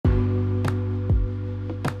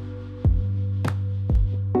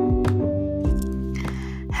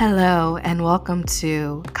Hello, and welcome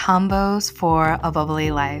to Combos for a Bubbly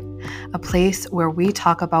Life, a place where we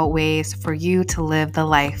talk about ways for you to live the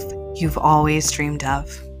life you've always dreamed of.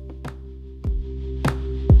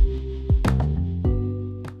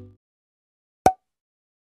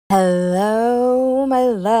 Hello, my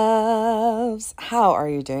loves. How are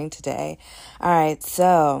you doing today? All right,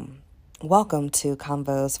 so welcome to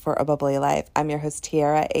Combos for a Bubbly Life. I'm your host,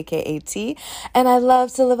 Tiara, aka T, and I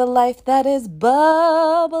love to live a life that is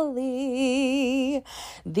bubbly.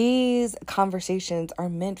 These conversations are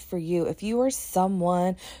meant for you. If you are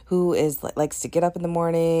someone who likes to get up in the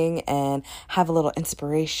morning and have a little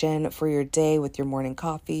inspiration for your day with your morning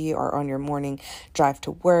coffee or on your morning drive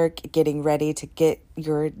to work, getting ready to get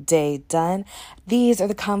your day done, these are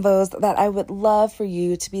the convos that I would love for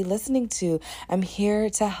you to be listening to. I'm here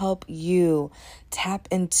to help you tap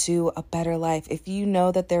into a better life. If you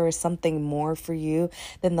know that there is something more for you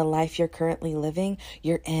than the life you're currently living,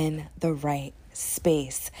 you're in the right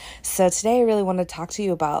space. So today I really want to talk to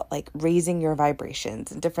you about raising your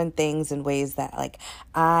vibrations and different things and ways that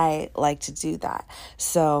I like to do that.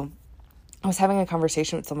 So I was having a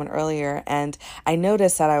conversation with someone earlier, and I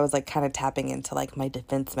noticed that I was kind of tapping into my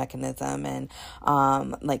defense mechanism and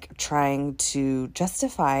trying to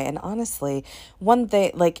justify. And honestly, one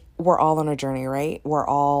thing, we're all on a journey, right? We're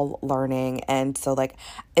all learning. And so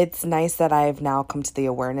it's nice that I've now come to the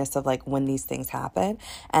awareness of when these things happen,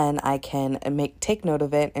 and I can take note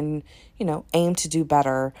of it and aim to do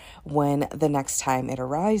better when the next time it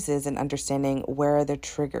arises, and understanding where the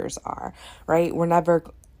triggers are, right? We're never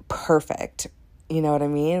perfect, you know what I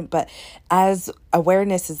mean? But as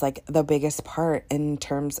awareness is the biggest part in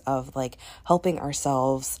terms of helping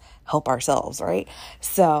ourselves help ourselves, right?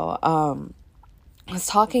 So I was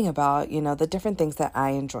talking about the different things that I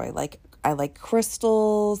enjoy. I like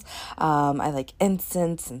crystals, I like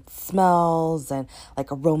incense and smells, and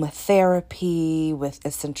aromatherapy with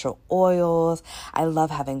essential oils. I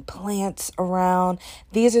love having plants around.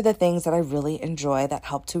 These are the things that I really enjoy that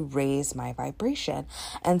help to raise my vibration.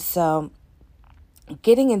 And so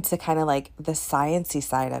getting into kind of the sciencey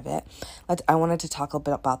side of it, I wanted to talk a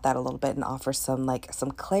bit about that a little bit and offer some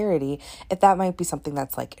clarity if that might be something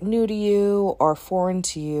that's new to you or foreign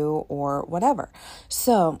to you or whatever.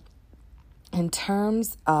 So in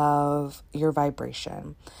terms of your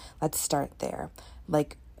vibration, let's start there.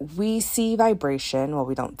 We see vibration, well,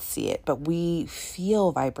 we don't see it, but we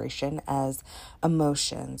feel vibration as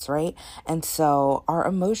emotions, right? And so our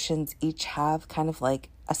emotions each have kind of a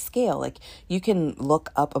scale. You can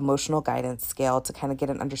look up emotional guidance scale to kind of get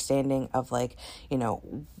an understanding of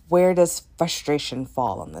where does frustration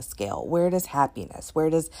fall on the scale? Where does happiness? Where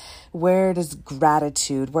does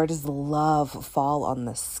gratitude? Where does love fall on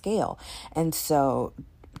the scale? And so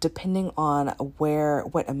depending on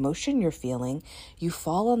what emotion you're feeling, you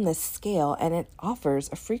fall on this scale, and it offers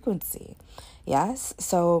a frequency. Yes?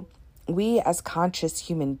 So we as conscious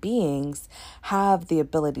human beings have the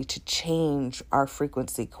ability to change our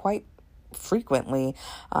frequency quite frequently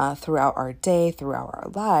throughout our day, throughout our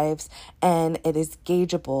lives, and it is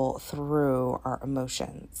gaugeable through our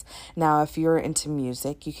emotions. Now, if you're into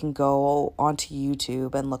music, you can go onto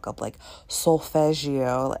YouTube and look up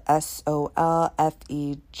solfeggio, SOLFEGIO.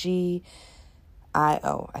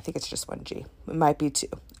 I think it's just one G. It might be two.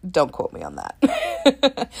 Don't quote me on that.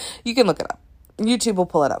 You can look it up. YouTube will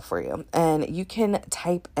pull it up for you, and you can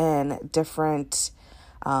type in different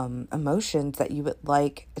emotions that you would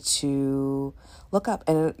like to look up,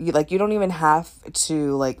 and you don't even have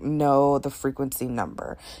to know the frequency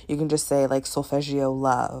number. You can just say solfeggio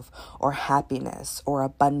love or happiness or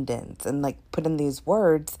abundance, and put in these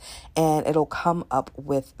words, and it'll come up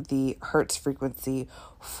with the hertz frequency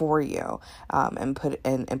for you, and put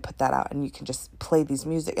that out, and you can just play these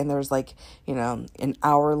music, and there's an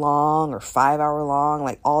hour long or 5 hour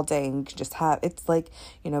long, all day, and you can just have, it's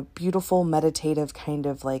beautiful meditative kind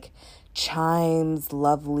of chimes,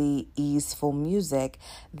 lovely, easeful music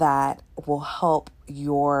that will help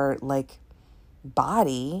your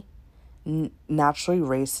body naturally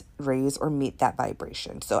raise or meet that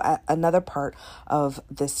vibration. So another part of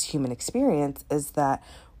this human experience is that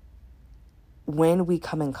when we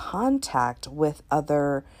come in contact with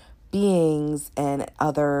other beings and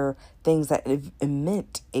other things that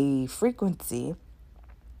emit a frequency,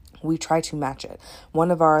 we try to match it.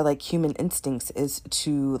 One of our human instincts is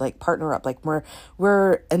to partner up.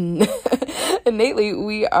 We're innately,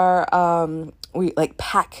 we are we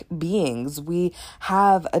pack beings. We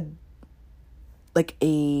have like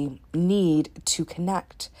a need to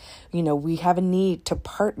connect. We have a need to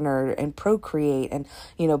partner and procreate and,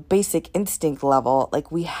 basic instinct level.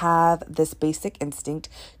 Like we have this basic instinct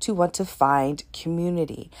to want to find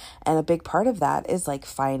community. And a big part of that is like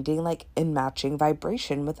finding like and matching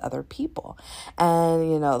vibration with other people.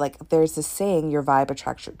 And, like there's this saying, your vibe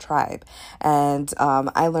attracts your tribe. And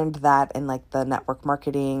I learned that in like the network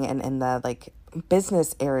marketing and in the like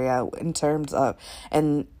business area in terms of,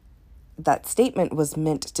 and that statement was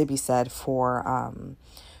meant to be said for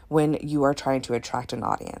when you are trying to attract an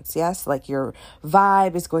audience. Yes, like your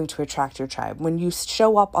vibe is going to attract your tribe. When you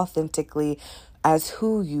show up authentically as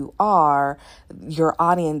who you are, your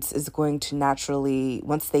audience is going to naturally,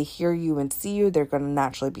 once they hear you and see you, they're going to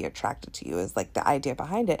naturally be attracted to you, is like the idea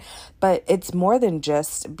behind it. But it's more than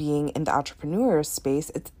just being in the entrepreneur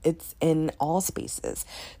space. It's in all spaces.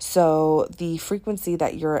 So the frequency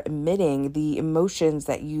that you're emitting, the emotions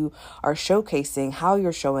that you are showcasing, how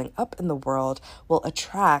you're showing up in the world will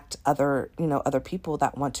attract other people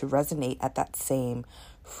that want to resonate at that same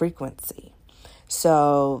frequency.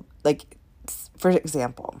 So like, for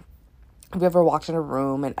example, have you ever walked in a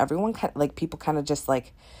room and everyone people kind of just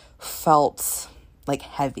like felt like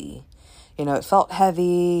heavy? It felt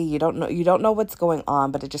heavy. You don't know what's going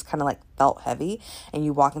on, but it just kind of like felt heavy. And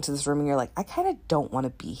you walk into this room and you're like, I kind of don't want to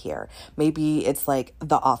be here. Maybe it's like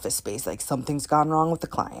the office space, like something's gone wrong with the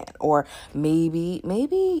client, or maybe,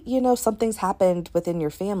 something's happened within your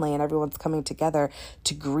family and everyone's coming together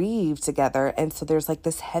to grieve together. And so there's like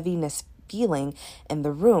this heaviness feeling in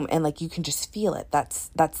the room, and like you can just feel it. That's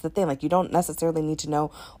the thing. Like you don't necessarily need to know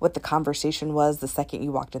what the conversation was the second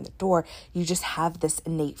you walked in the door. You just have this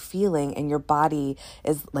innate feeling, and your body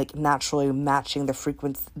is like naturally matching the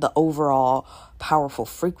frequency, the overall powerful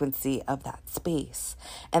frequency of that space.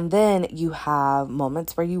 And then you have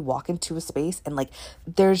moments where you walk into a space and like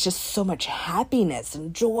there's just so much happiness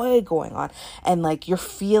and joy going on, and like you're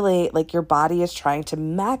feeling like your body is trying to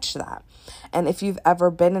match that. And if you've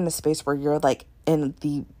ever been in a space where you're like in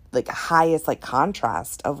the like highest like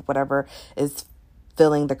contrast of whatever is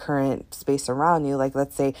filling the current space around you, like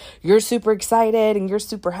let's say you're super excited and you're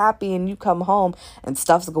super happy and you come home and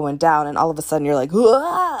stuff's going down and all of a sudden you're like,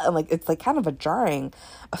 "Whoa!" And like it's like kind of a jarring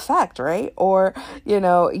effect, right? Or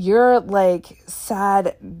you're like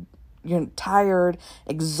sad, you're tired,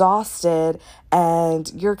 exhausted,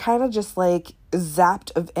 and you're kind of just like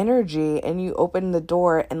zapped of energy, and you open the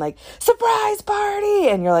door and like surprise party,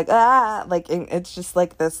 and you're like, like it's just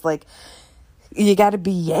like this, like you got to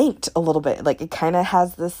be yanked a little bit. Like it kind of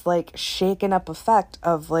has this like shaken up effect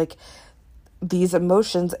of like these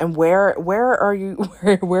emotions, and where are you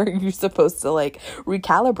where are you supposed to like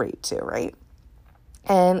recalibrate to, right?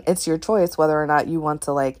 And it's your choice whether or not you want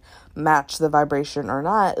to like match the vibration or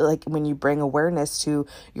not. Like when you bring awareness to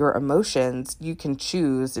your emotions, you can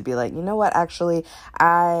choose to be like, you know what, actually,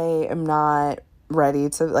 I am not ready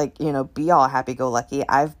to like, be all happy-go-lucky.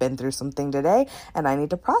 I've been through something today and I need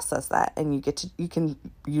to process that. And you can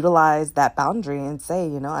utilize that boundary and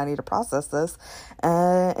say, I need to process this,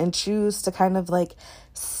 and choose to kind of like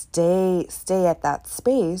stay at that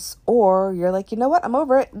space. Or you're like, you know what, I'm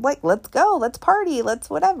over it. Like, let's go, let's party, let's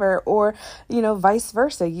whatever. Or, vice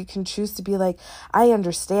versa. You can choose to be like, I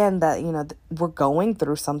understand that, we're going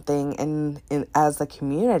through something in as a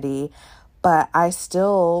community, but I'm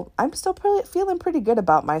still feeling pretty good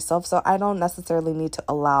about myself. So I don't necessarily need to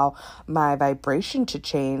allow my vibration to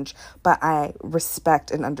change, but I respect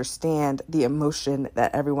and understand the emotion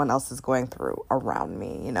that everyone else is going through around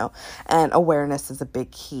me, and awareness is a big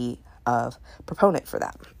key of proponent for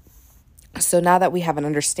that. So now that we have an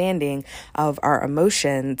understanding of our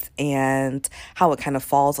emotions and how it kind of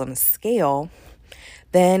falls on a scale,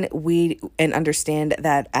 then we understand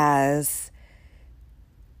that as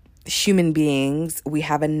human beings, we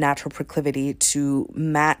have a natural proclivity to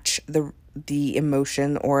match the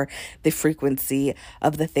emotion or the frequency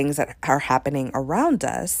of the things that are happening around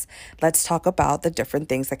us. Let's talk about the different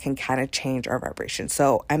things that can kind of change our vibration.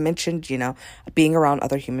 So I mentioned, being around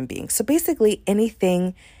other human beings. So basically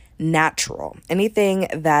anything natural, anything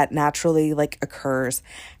that naturally like occurs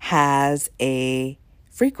has a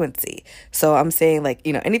frequency. So I'm saying like,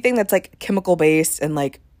 anything that's like chemical based and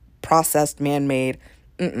like processed, man-made.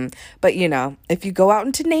 But, if you go out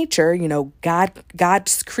into nature,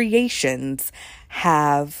 God's creations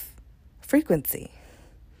have frequency.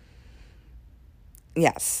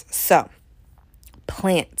 Yes. So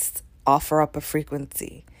plants offer up a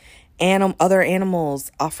frequency. Other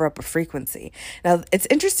animals offer up a frequency. Now, it's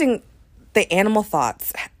interesting, the animal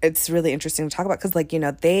thoughts, it's really interesting to talk about because,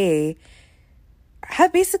 they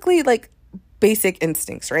have basically, basic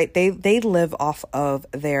instincts, right? They live off of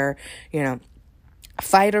their,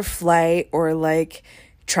 fight or flight or like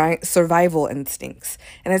trying survival instincts.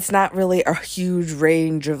 And it's not really a huge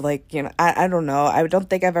range of like, I don't know. I don't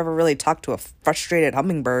think I've ever really talked to a frustrated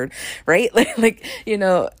hummingbird, right?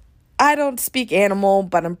 I don't speak animal,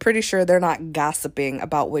 but I'm pretty sure they're not gossiping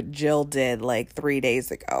about what Jill did like 3 days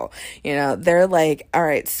ago. They're like, all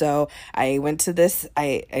right, so I went to this,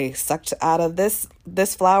 I sucked out of this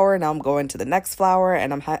flower, now I'm going to the next flower,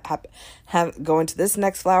 and I'm going to this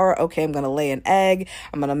next flower. Okay, I'm going to lay an egg.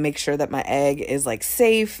 I'm going to make sure that my egg is like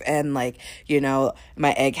safe and like,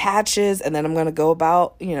 my egg hatches, and then I'm going to go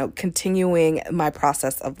about, continuing my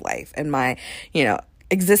process of life and my,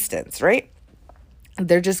 existence, right?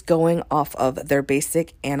 They're just going off of their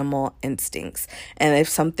basic animal instincts. And if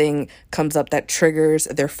something comes up that triggers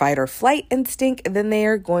their fight or flight instinct, then they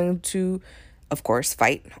are going to, of course,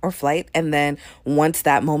 fight or flight. And then once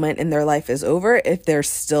that moment in their life is over, if they're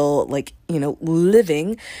still like,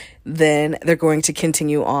 living, then they're going to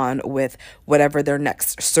continue on with whatever their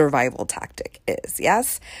next survival tactic is.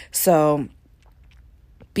 Yes. So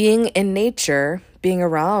being in nature, being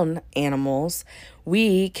around animals,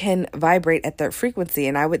 we can vibrate at their frequency.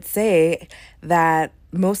 And I would say that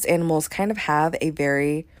most animals kind of have a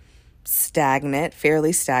very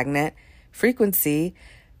fairly stagnant frequency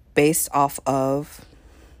based off of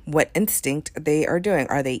what instinct they are doing.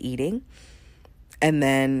 Are they eating? And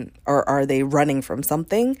then, or are they running from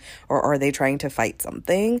something? Or are they trying to fight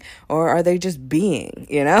something? Or are they just being,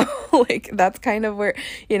 like that's kind of where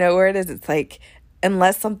it is. It's like,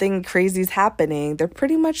 unless something crazy is happening, they're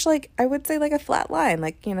pretty much like, I would say like a flat line,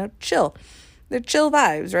 like, chill. They're chill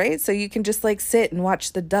vibes, right? So you can just like sit and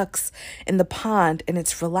watch the ducks in the pond and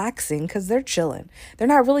it's relaxing because they're chilling. They're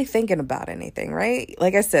not really thinking about anything, right?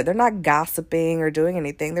 Like I said, they're not gossiping or doing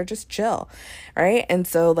anything. They're just chill, right? And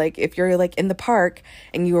so like if you're like in the park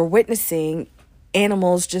and you are witnessing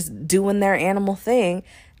animals just doing their animal thing,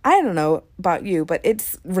 I don't know about you, but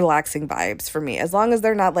it's relaxing vibes for me. As long as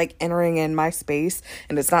they're not like entering in my space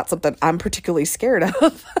and it's not something I'm particularly scared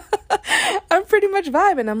of, I'm pretty much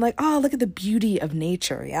vibing. I'm like, oh, look at the beauty of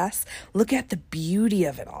nature. Yes. Look at the beauty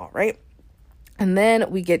of it all. Right. And then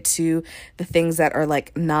we get to the things that are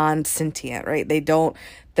like non-sentient, right?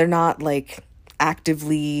 They're not like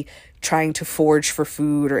actively trying to forage for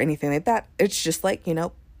food or anything like that. It's just like,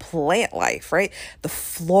 plant life, right? The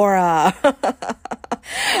flora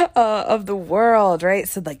of the world, right?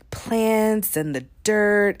 So like plants and the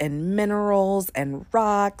dirt and minerals and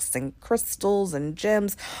rocks and crystals and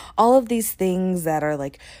gems, all of these things that are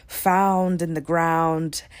like found in the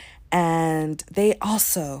ground, and they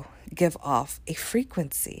also give off a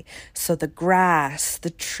frequency. So the grass, the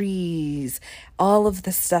trees, all of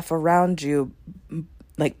the stuff around you,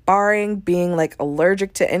 like barring being like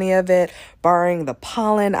allergic to any of it, barring the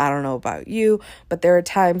pollen. I don't know about you, but there are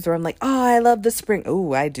times where I'm like, oh, I love the spring.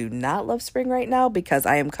 Oh, I do not love spring right now because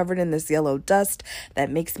I am covered in this yellow dust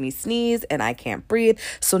that makes me sneeze and I can't breathe.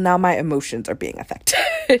 So now my emotions are being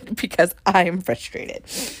affected because I am frustrated,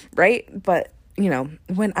 right? But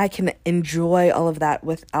when I can enjoy all of that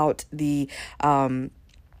without the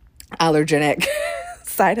allergenic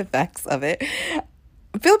side effects of it,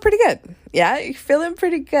 I'm feeling pretty good. Yeah, you're feeling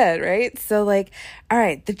pretty good, right? So like, all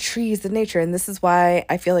right, the trees, the nature, and this is why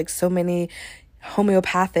I feel like so many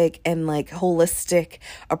homeopathic and like holistic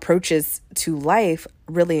approaches to life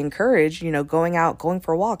really encourage, going out, going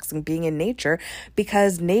for walks and being in nature,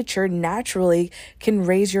 because nature naturally can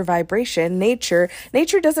raise your vibration. Nature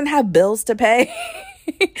doesn't have bills to pay.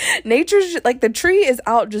 Nature's like, the tree is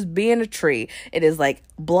out just being a tree. It is like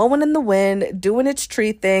blowing in the wind, doing its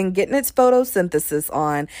tree thing, getting its photosynthesis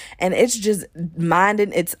on, and it's just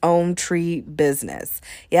minding its own tree business.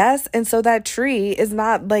 Yes. And so that tree is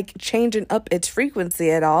not like changing up its frequency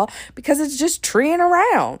at all because it's just treeing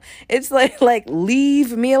around. It's like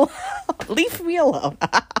leave me alone. Leave me alone.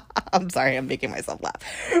 I'm sorry, I'm making myself laugh.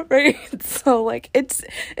 Right. So like it's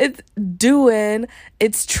doing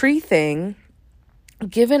its tree thing,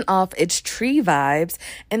 giving off its tree vibes,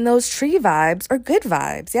 and those tree vibes are good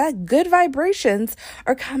vibes. Yeah, good vibrations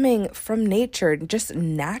are coming from nature just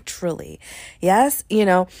naturally. Yes,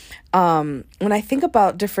 when I think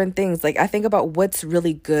about different things, like I think about what's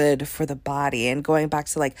really good for the body, and going back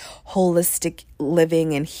to like holistic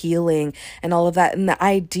living and healing and all of that, and the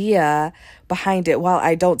idea behind it, while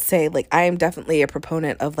I don't say, like, I am definitely a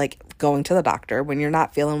proponent of like going to the doctor. When you're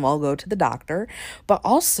not feeling well, go to the doctor. But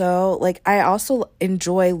also, like, I also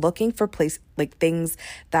enjoy looking for things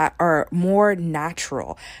that are more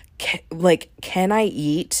natural. Can I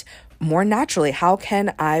eat more naturally? How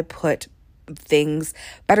can I put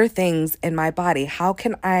better things in my body? How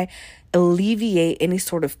can I alleviate any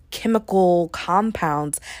sort of chemical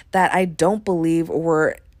compounds that I don't believe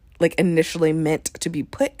were like initially meant to be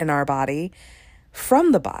put in our body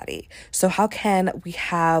from the body. So how can we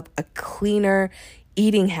have a cleaner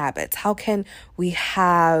eating habits? How can we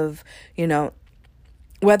have,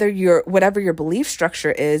 whatever your belief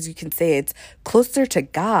structure is, you can say it's closer to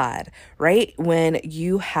God, right? When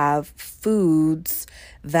you have foods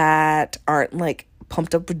that aren't like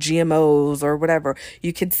pumped up with GMOs or whatever,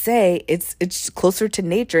 you could say it's closer to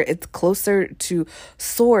nature, it's closer to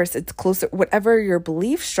source, it's closer, whatever your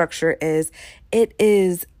belief structure is, it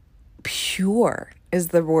is pure is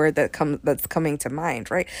the word that's coming to mind,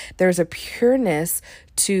 right? There's a pureness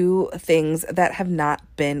to things that have not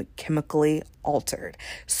been chemically altered.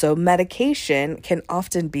 So medication can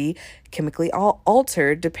often be chemically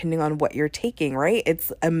altered depending on what you're taking, right?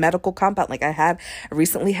 It's a medical compound. Like I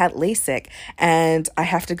recently had LASIK, and I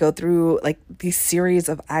have to go through like these series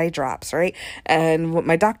of eye drops, right? And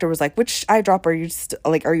my doctor was like, "Which eye drop are you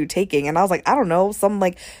are you taking?" And I was like, "I don't know, some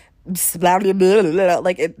like blah, blah, blah, blah, blah.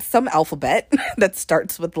 Like it's some alphabet that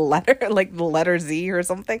starts with the letter, like the letter Z or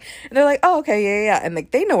something." And they're like, "Oh, okay, yeah. And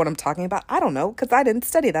like they know what I'm talking about. I don't know because I didn't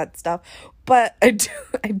study that stuff, but I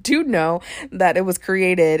do know that it was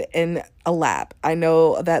created in a lab. I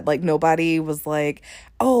know that like nobody was like,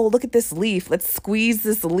 oh, look at this leaf. Let's squeeze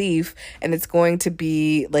this leaf, and it's going to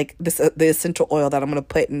be like this the essential oil that I'm going to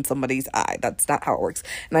put in somebody's eye. That's not how it works.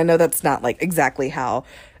 And I know that's not like exactly how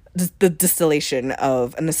the distillation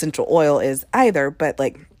of an essential oil is either, but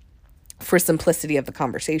like for simplicity of the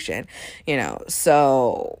conversation,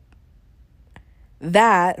 so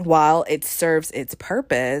that while it serves its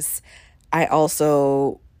purpose, I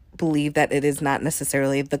also believe that it is not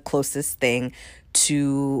necessarily the closest thing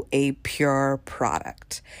to a pure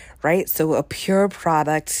product, right? So a pure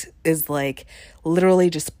product is like literally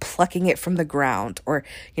just plucking it from the ground, or,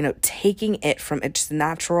 taking it from its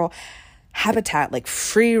natural habitat, like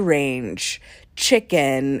free range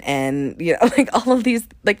chicken and like all of these,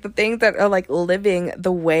 like the things that are like living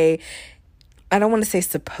the way, I don't want to say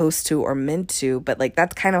supposed to or meant to, but like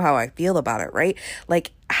that's kind of how I feel about it, right?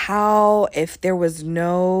 Like how if there was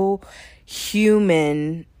no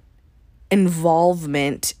human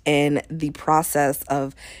involvement in the process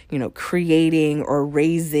of creating or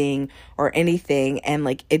raising or anything, and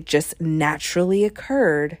like it just naturally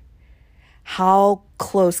occurred, how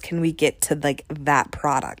close can we get to like that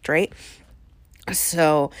product, right?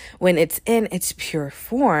 So when it's in its pure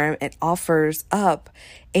form, it offers up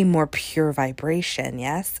a more pure vibration.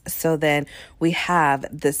 Yes. So then we have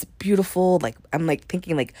this beautiful, like, I'm like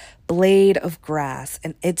thinking like blade of grass,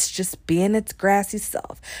 and it's just being its grassy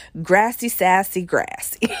self, grassy, sassy,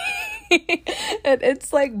 grassy. And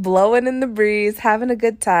it's like blowing in the breeze, having a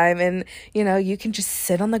good time. And, you can just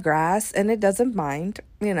sit on the grass and it doesn't mind,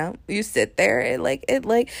 you sit there,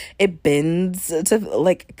 it bends to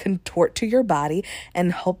like contort to your body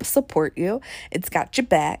and help support you. It's got your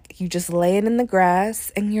back. You just lay it in the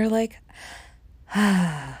grass and you're like,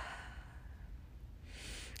 and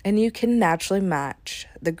you can naturally match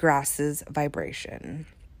the grass's vibration.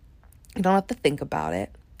 You don't have to think about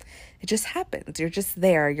it. It just happens. You're just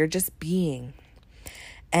there. You're just being.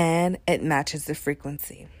 And it matches the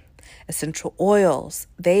frequency. Essential oils,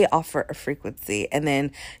 they offer a frequency. And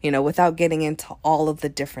then, without getting into all of the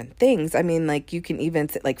different things, I mean, like you can even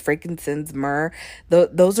say like frankincense, myrrh,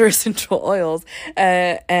 those are essential oils.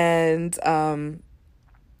 Like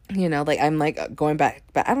I'm like going back,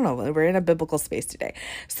 but I don't know, we're in a biblical space today.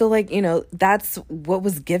 So like, that's what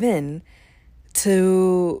was given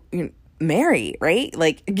to, Mary, right?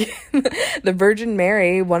 Like the Virgin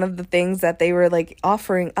Mary, one of the things that they were like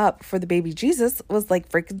offering up for the baby Jesus was like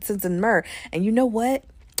frankincense and myrrh. And you know what?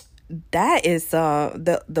 That is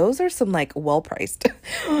those are some like well priced.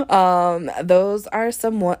 Those are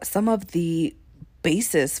some of the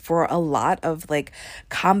basis for a lot of like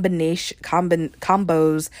combos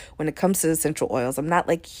when it comes to essential oils. I'm not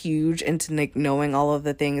like huge into like knowing all of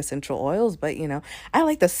the essential oils, but I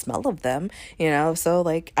like the smell of them, so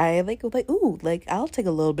like I like ooh, like I'll take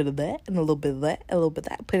a little bit of that and a little bit of that, a little bit of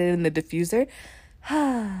that, put it in the diffuser.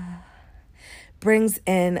 Brings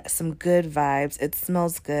in some good vibes. It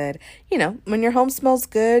smells good. When your home smells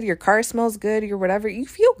good, your car smells good, your whatever, you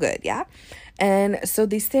feel good, yeah? And so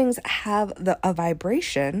these things have a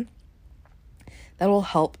vibration that will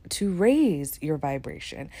help to raise your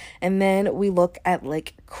vibration. And then we look at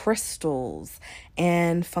like crystals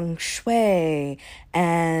and feng shui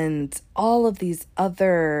and all of these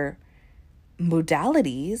other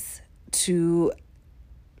modalities to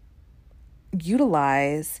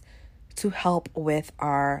utilize to help with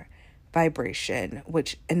our vibration,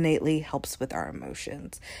 which innately helps with our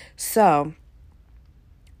emotions. So,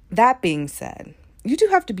 that being said, you do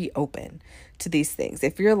have to be open to these things.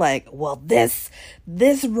 If you're like, well, this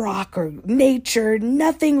rock or nature,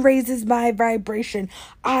 nothing raises my vibration.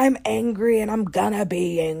 I'm angry and I'm gonna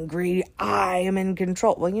be angry. I am in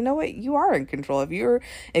control. Well, you know what? You are in control. If you're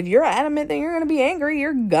adamant that you're gonna be angry,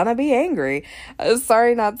 you're gonna be angry.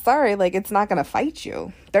 Sorry, not sorry. Like, it's not gonna fight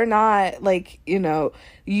you. They're not like,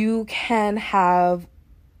 you can have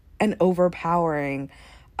an overpowering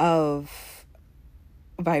of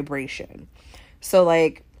vibration. So,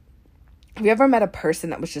 like, have you ever met a person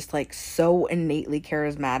that was just like so innately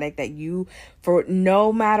charismatic that you, for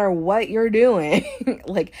no matter what you're doing,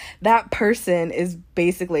 like that person is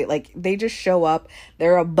basically like, they just show up,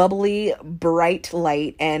 they're a bubbly, bright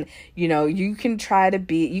light, and you can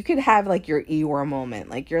you could have like your Eeyore moment.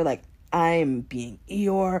 Like, you're like, I'm being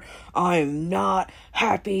Eeyore, I'm not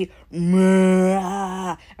happy,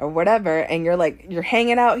 or whatever, and you're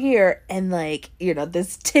hanging out here, and like,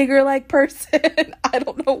 this Tigger-like person, I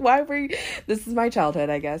don't know why this is my childhood,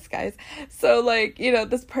 I guess, guys. So like,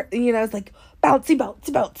 it's like bouncy, bouncy,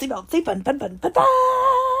 bouncy, bouncy, fun, fun, fun, fun,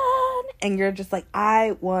 fun, and you're just like,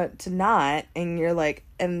 I want to not, and you're like,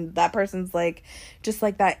 and that person's like, just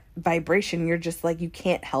like that vibration, you're just like, you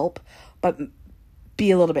can't help but be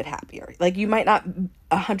a little bit happier. Like, you might not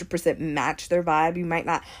 100% match their vibe, you might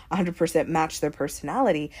not 100% match their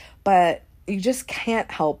personality, but you just can't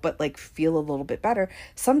help but like feel a little bit better.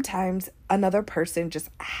 Sometimes another person just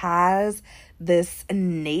has this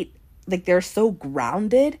innate, like, they're so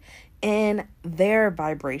grounded in their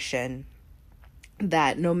vibration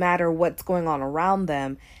that no matter what's going on around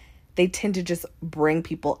them, they tend to just bring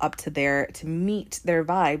people up to meet their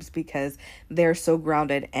vibes, because they're so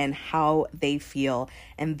grounded in how they feel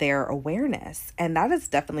and their awareness. And that is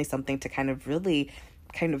definitely something to kind of really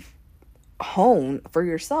kind of hone for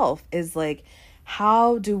yourself, is like,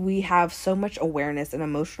 how do we have so much awareness and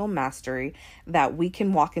emotional mastery that we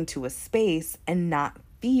can walk into a space and not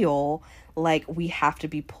feel like we have to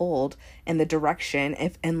be pulled in the direction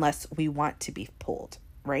unless we want to be pulled.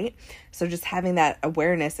 Right? So just having that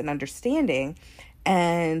awareness and understanding,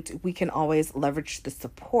 and we can always leverage the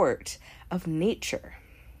support of nature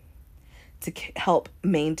to help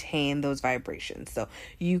maintain those vibrations. So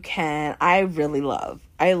I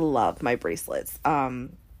love my bracelets,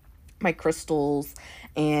 my crystals,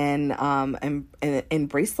 and in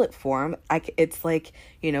bracelet form. It's like,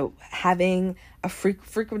 having a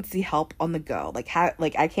frequency help on the go. Like,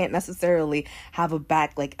 I can't necessarily have a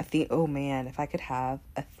theme. Oh man, if I could have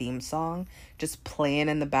a theme song just playing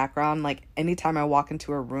in the background, like anytime I walk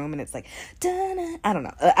into a room and it's like, da-na, I don't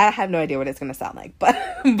know. I have no idea what it's gonna sound like, but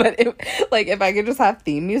if I could just have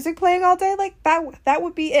theme music playing all day, like that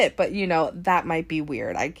would be it. But that might be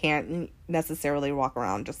weird. I can't necessarily walk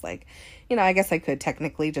around just like, I guess I could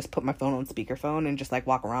technically just put my phone on speakerphone and just like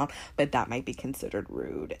walk around, but that might be considered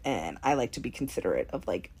rude, and I like to be considerate of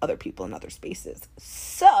like other people in other spaces.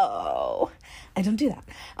 So I don't do that.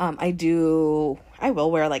 I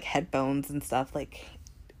will wear like headphones and stuff, like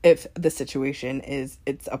if the situation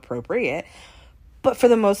it's appropriate, but for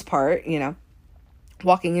the most part,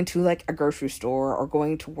 walking into like a grocery store or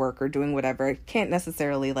going to work or doing whatever, I can't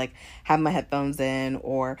necessarily like have my headphones in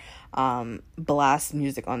or blast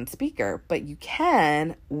music on speaker, but you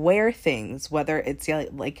can wear things, whether it's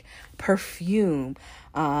like perfume,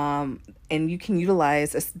 and you can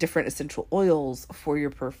utilize different essential oils for your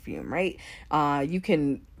perfume, right? You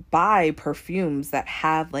can buy perfumes that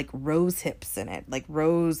have like rose hips in it. Like,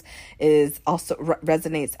 rose is also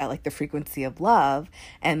resonates at like the frequency of love,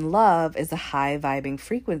 and love is a high vibing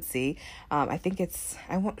frequency. I think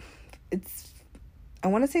I want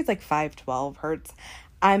to say it's like 512 hertz.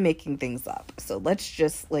 I'm making things up, so let's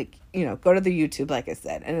just go to the YouTube, like I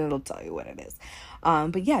said, and it'll tell you what it is.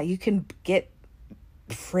 But yeah, you can get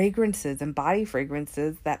fragrances and body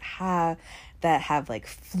fragrances that have like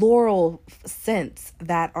floral scents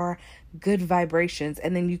that are good vibrations,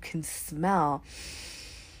 and then you can smell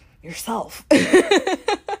yourself.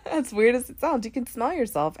 As weird as it sounds, you can smell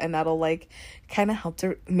yourself, and that'll like kind of help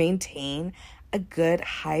to maintain a good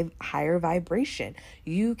higher vibration.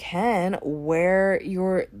 You can wear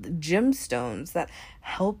your gemstones that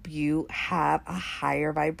help you have a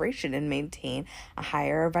higher vibration and maintain a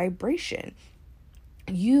higher vibration.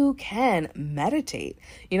 You can meditate.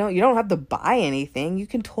 You don't have to buy anything. You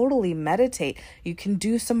can totally meditate. You can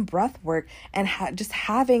do some breath work, and just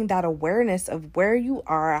having that awareness of where you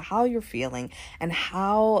are, how you're feeling, and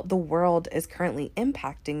how the world is currently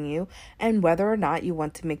impacting you, and whether or not you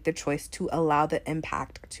want to make the choice to allow the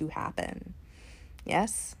impact to happen.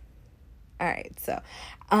 Yes? All right. So,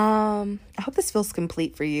 I hope this feels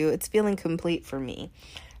complete for you. It's feeling complete for me.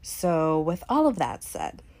 So, with all of that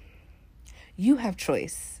said, you have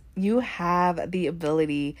choice. You have the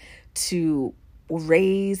ability to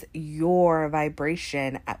raise your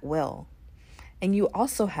vibration at will. And you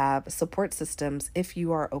also have support systems, if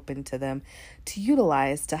you are open to them, to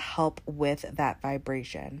utilize to help with that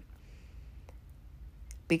vibration.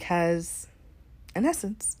 Because, in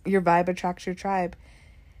essence, your vibe attracts your tribe.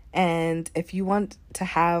 And if you want to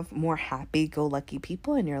have more happy-go-lucky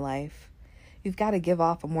people in your life, you've got to give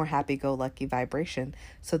off a more happy-go-lucky vibration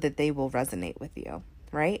so that they will resonate with you,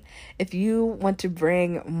 right? If you want to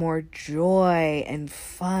bring more joy and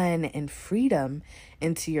fun and freedom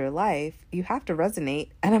into your life, you have to resonate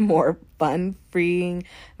at a more fun, freeing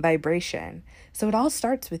vibration. So it all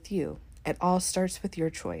starts with you. It all starts with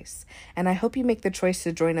your choice. And I hope you make the choice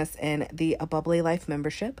to join us in the A Bubbly Life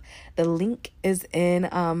membership. The link is in,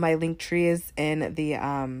 my link tree is in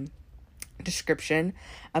the description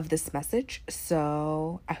of this message.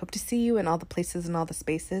 So I hope to see you in all the places and all the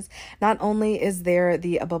spaces. Not only is there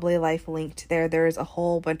the A Bubbly Life linked there is a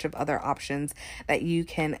whole bunch of other options that you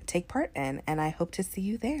can take part in. And I hope to see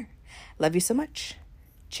you there. Love you so much.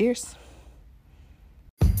 Cheers.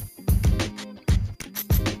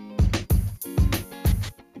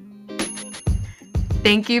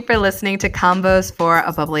 Thank you for listening to Convos for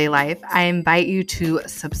a Bubbly Life. I invite you to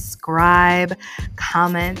subscribe,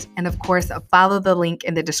 comment, and of course, follow the link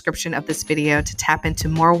in the description of this video to tap into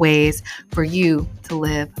more ways for you to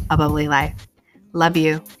live a bubbly life. Love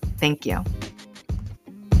you. Thank you.